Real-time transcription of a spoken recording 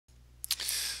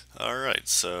Alright,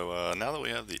 so now that we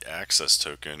have the access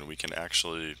token, we can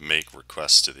actually make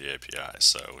requests to the API.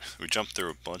 So we jumped through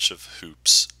a bunch of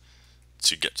hoops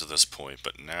to get to this point,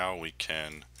 but now we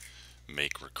can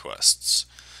make requests.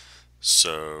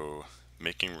 So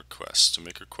making requests. To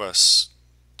make requests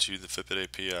to the FitBit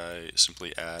API,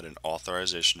 simply add an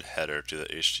authorization header to the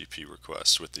HTTP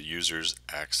request with the user's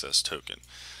access token.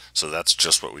 So that's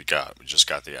just what we got. We just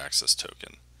got the access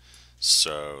token.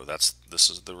 So this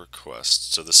is the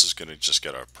request. So this is going to just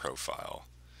get our profile.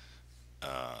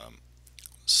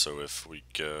 So if we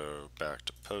go back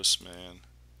to Postman,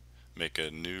 make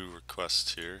a new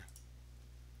request here,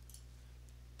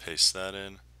 paste that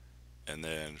in, and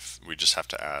then we just have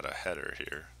to add a header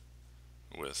here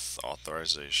with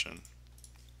authorization.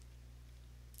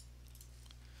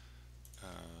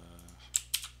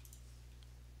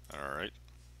 Alright,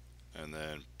 and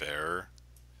then bearer,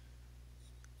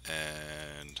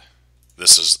 and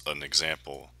this is an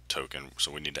example token,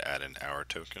 so we need to add an our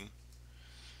token.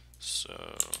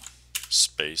 So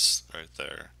space right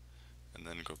there, and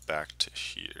then go back to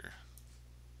here,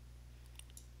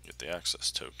 get the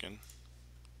access token.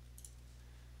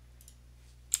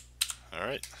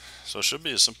 Alright, so it should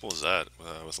be as simple as that.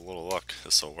 With a little luck,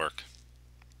 this will work.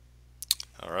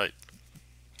 Alright,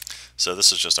 so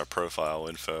this is just our profile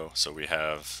info. So we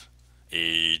have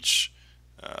age,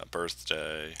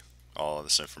 birthday, all of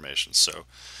this information. So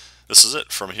this is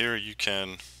it. From here you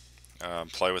can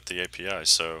play with the API.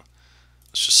 So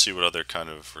let's just see what other kind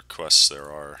of requests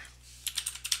there are.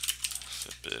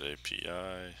 FitBit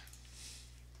API.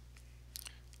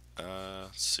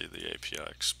 Let's see the API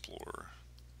Explorer.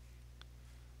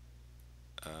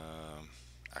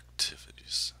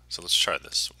 Activities. So let's try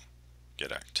this.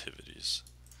 Get activities.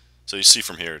 So you see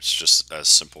from here, it's just as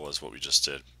simple as what we just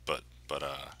did, but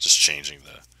just changing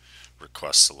the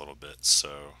requests a little bit.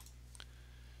 So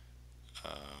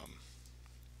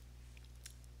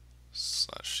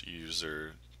slash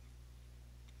user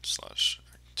slash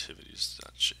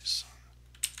activities.json.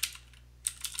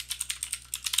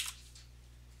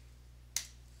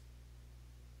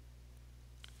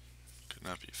 Could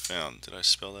not be found. Did I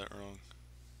spell that wrong?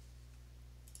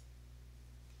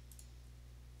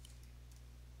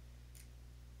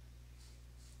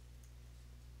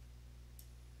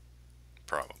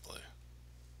 Probably.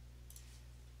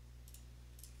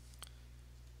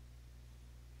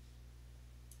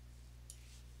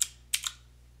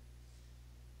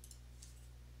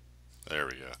 There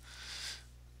we go.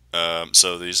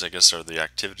 So these, I guess, are the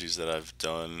activities that I've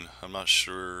done. I'm not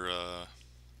sure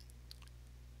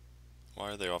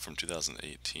why are they all from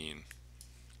 2018.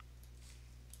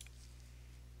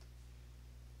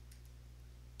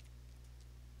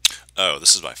 Oh,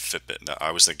 this is my Fitbit. No,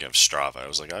 I was thinking of Strava. I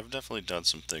was like, I've definitely done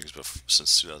some things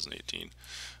since 2018.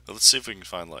 But let's see if we can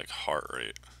find like heart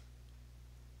rate.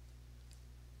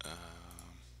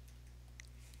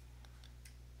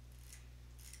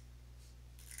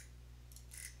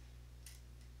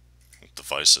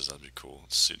 Devices, that'd be cool.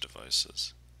 Let's see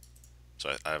devices.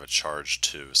 So I have a charge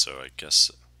 2, so I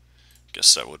guess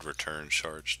that would return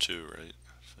charge 2, right?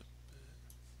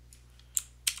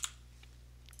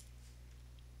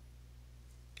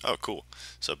 Oh, cool.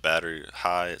 So battery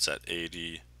high, it's at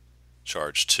 80.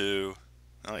 Charge 2.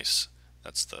 Nice.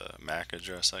 That's the MAC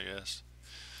address, I guess.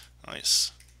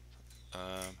 Nice.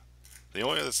 The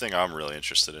only other thing I'm really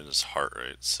interested in is heart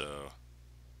rate. So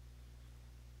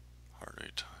heart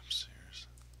rate times series.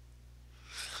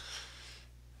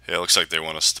 Yeah, it looks like they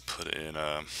want us to put in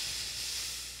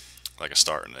like a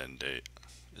start and end date.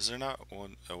 Is there not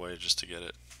a way just to get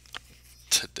it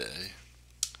today?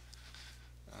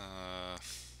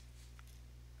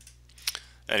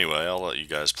 Anyway, I'll let you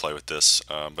guys play with this.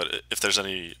 But if there's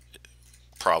any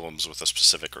problems with a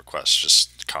specific request,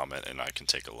 just comment and I can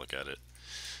take a look at it.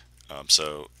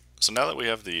 So now that we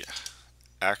have the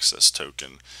access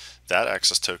token, that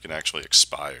access token actually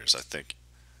expires. I think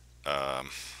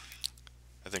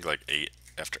like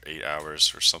after 8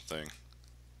 hours or something.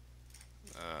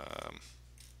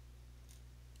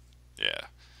 Yeah,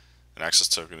 an access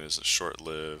token is a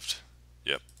short-lived.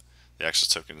 Yep, the access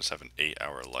tokens have an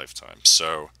 8-hour lifetime.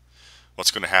 So what's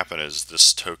going to happen is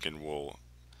this token will,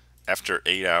 after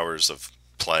 8 hours of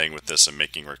playing with this and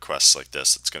making requests like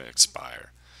this, it's going to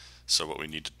expire. So what we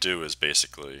need to do is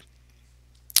basically,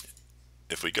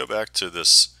 if we go back to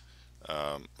this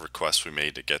request we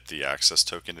made to get the access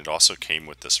token, it also came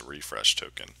with this refresh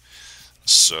token.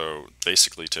 So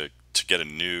basically to get a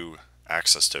new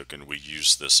access token, we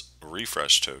use this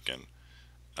refresh token,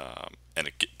 and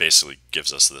it basically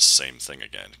gives us this same thing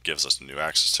again. It gives us a new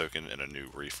access token and a new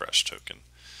refresh token.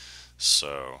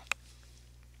 So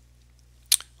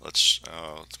let's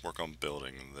let's work on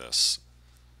building this.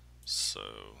 So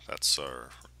that's our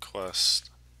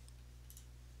request.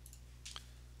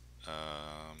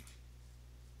 Add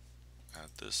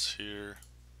this here.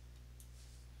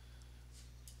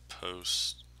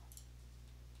 Post.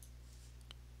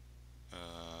 A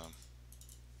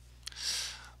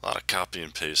lot of copy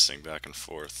and pasting back and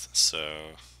forth.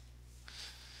 So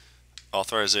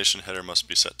authorization header must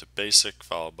be set to basic,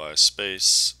 followed by a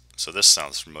space. So this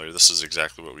sounds familiar. This is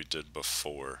exactly what we did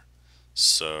before.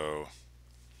 So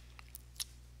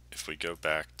if we go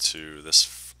back to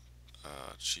this,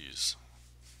 geez,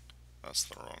 that's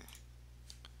the wrong.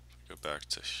 Go back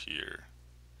to here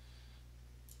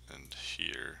and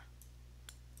here.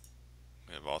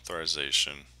 We have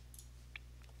authorization.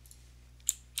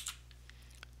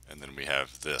 And then we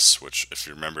have this, which, if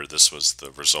you remember, this was the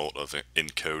result of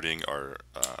encoding our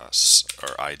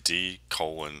ID :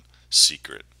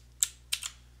 secret.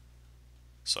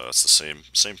 So that's the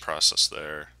same process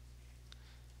there.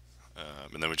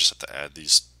 And then we just have to add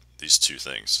these two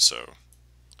things. So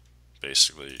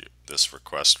basically, this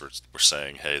request, we're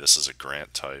saying, hey, this is a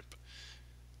grant type,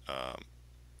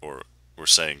 or we're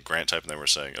saying grant type, and then we're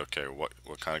saying, okay,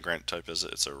 what kind of grant type is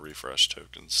it? It's a refresh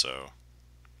token. So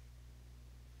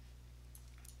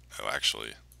oh,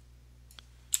 actually,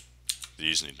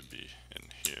 these need to be in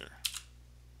here.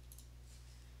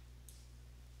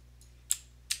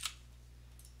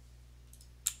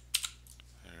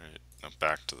 Alright, now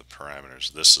back to the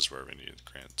parameters. This is where we need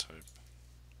grant type.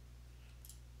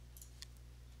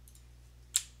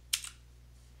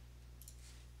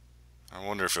 I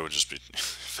wonder if it would just be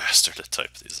faster to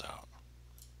type these out.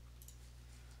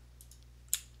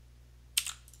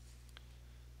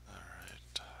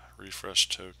 Alright, refresh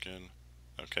token.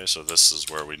 Okay, so this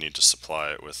is where we need to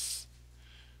supply it with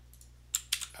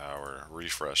our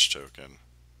refresh token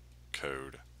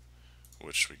code,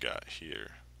 which we got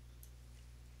here.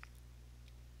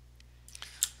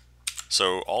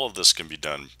 So all of this can be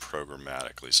done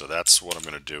programmatically. So that's what I'm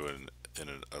going to do in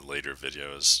a later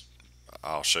video. Is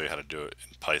I'll show you how to do it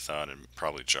in Python and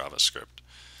probably JavaScript.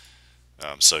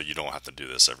 So you don't have to do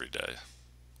this every day.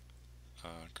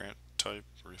 Grant type,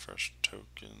 refresh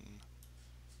token.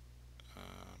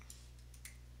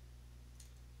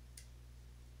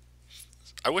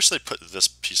 I wish they put this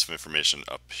piece of information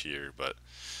up here, but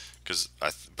because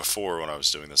before when I was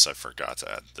doing this, I forgot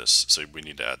to add this. So we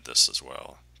need to add this as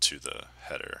well to the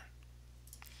header.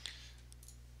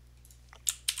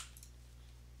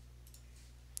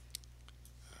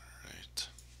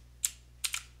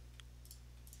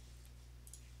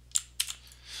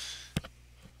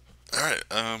 Alright.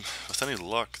 Alright, with any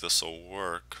luck, this will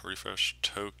work. Refresh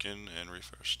token and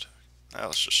refresh token. Now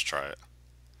let's just try it.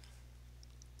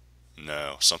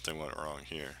 No, something went wrong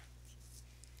here.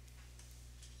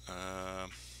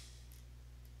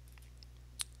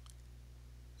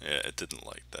 Yeah, it didn't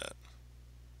like that.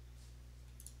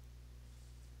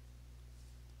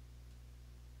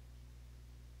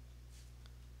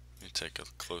 Let me take a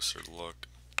closer look.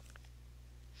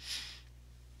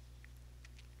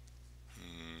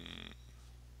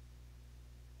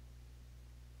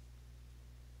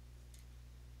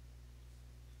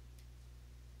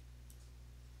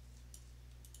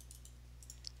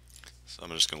 So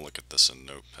I'm just going to look at this in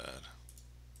Notepad.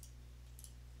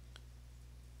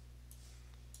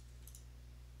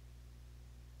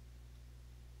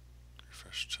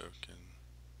 Refresh token.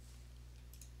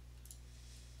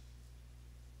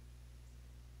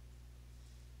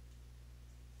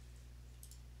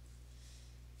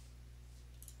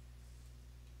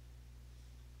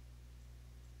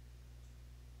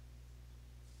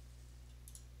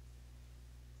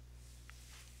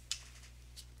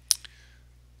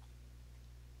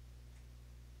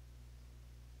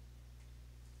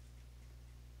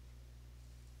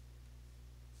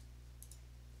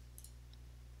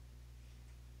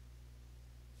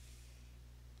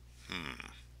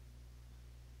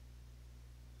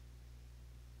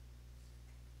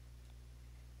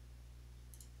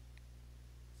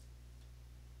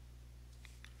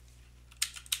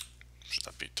 Should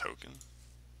that be token?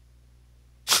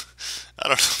 I don't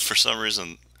know, for some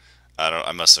reason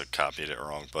I must have copied it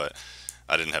wrong, but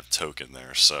I didn't have token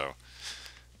there. So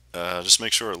just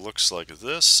make sure it looks like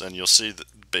this, and you'll see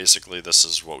that basically this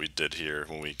is what we did here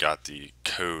when we got the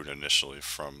code initially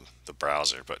from the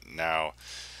browser. But now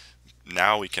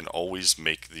we can always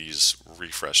make these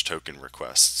refresh token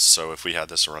requests. So if we had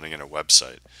this running in a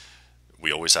website,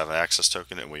 we always have an access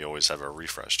token and we always have a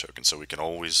refresh token, so we can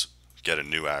always get a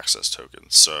new access token.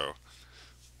 So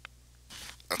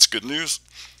that's good news.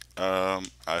 I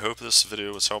hope this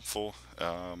video was helpful.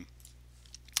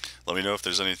 Let me know if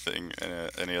there's anything,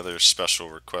 any other special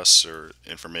requests or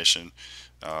information.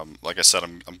 Like I said,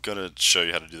 I'm gonna show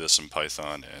you how to do this in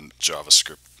Python and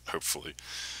JavaScript, hopefully.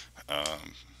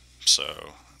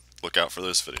 So look out for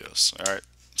those videos. All right,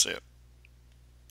 see ya.